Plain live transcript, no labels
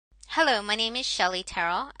Hello, my name is Shelly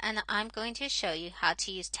Terrell, and I'm going to show you how to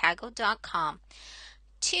use Tagul.com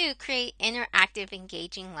to create interactive,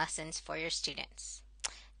 engaging lessons for your students.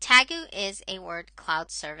 Tagul is a word cloud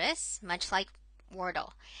service, much like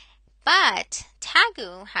Wordle, but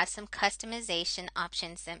Tagul has some customization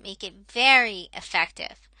options that make it very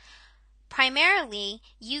effective. Primarily,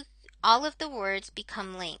 all of the words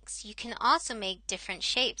become links. You can also make different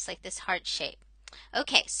shapes, like this heart shape.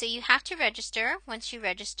 Okay, so you have to register. Once you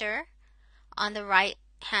register, on the right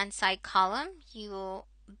hand side column, you will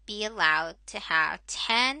be allowed to have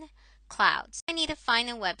 10 clouds. I need to find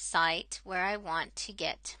a website where I want to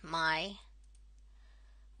get my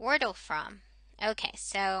Wordle from. Okay,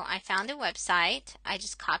 so I found a website. I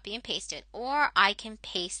just copy and paste it, or I can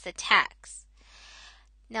paste the text.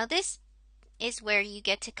 Now this is where you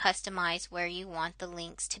get to customize where you want the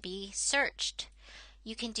links to be searched.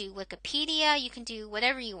 You can do Wikipedia, you can do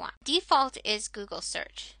whatever you want. Default is Google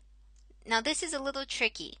search. Now this is a little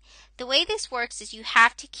tricky. The way this works is you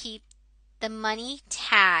have to keep the money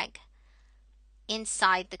tag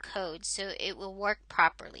inside the code so it will work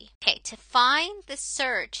properly. Okay, to find the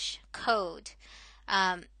search code,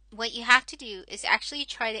 what you have to do is actually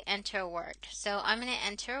try to enter a word. So I'm going to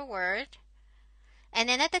enter a word, and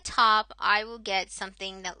then at the top I will get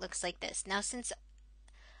something that looks like this. Now since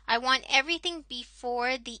I want everything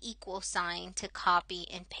before the equal sign to copy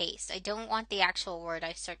and paste, I don't want the actual word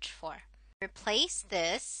I searched for. Replace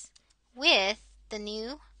this with the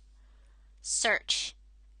new search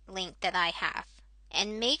link that I have,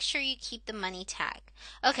 and make sure you keep the money tag.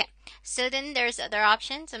 Okay, so then there's other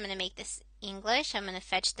options. I'm going to make this English. I'm going to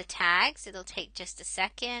fetch the tags. It'll take just a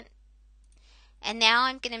second. And now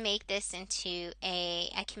I'm going to make this into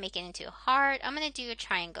I can make it into a heart. I'm going to do a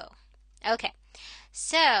triangle. Okay,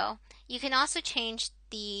 so you can also change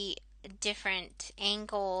the different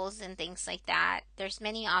angles and things like that. There's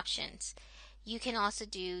many options. You can also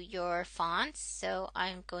do your fonts, so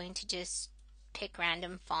I'm going to just pick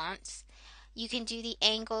random fonts. You can do the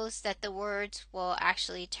angles that the words will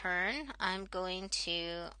actually turn. I'm going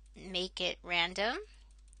to make it random,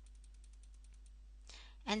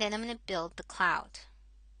 and then I'm going to build the cloud.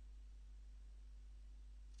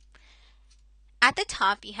 At the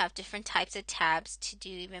top, you have different types of tabs to do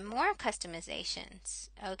even more customizations.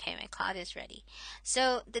 Okay, my cloud is ready.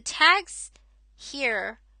 So the tags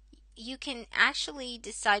here, you can actually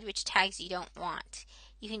decide which tags you don't want.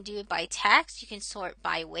 You can do it by text, you can sort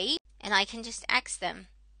by weight, and I can just X them.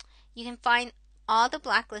 You can find all the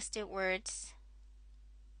blacklisted words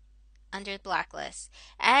under blacklist.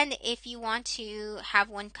 And if you want to have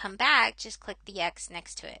one come back, just click the X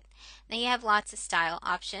next to it. Now you have lots of style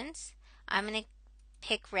options. I'm going to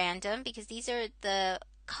pick random because these are the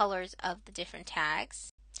colors of the different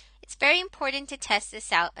tags. It's very important to test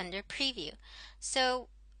this out under preview. So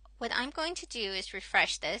what I'm going to do is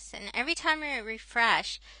refresh this, and every time I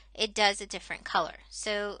refresh, it does a different color.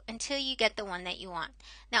 So until you get the one that you want.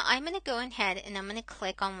 Now I'm going to go ahead and I'm going to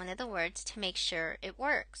click on one of the words to make sure it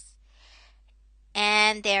works.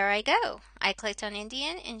 And there I go. I clicked on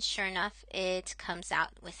Indian, and sure enough, it comes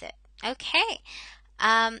out with it. Okay.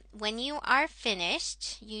 When you are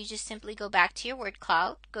finished, you just simply go back to your word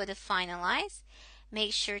cloud, go to finalize,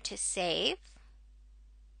 make sure to save,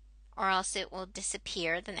 or else it will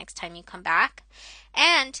disappear the next time you come back.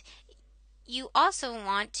 And you also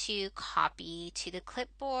want to copy to the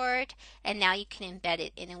clipboard, and now you can embed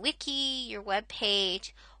it in a wiki, your web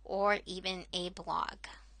page, or even a blog.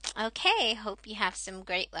 Okay, hope you have some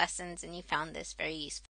great lessons and you found this very useful.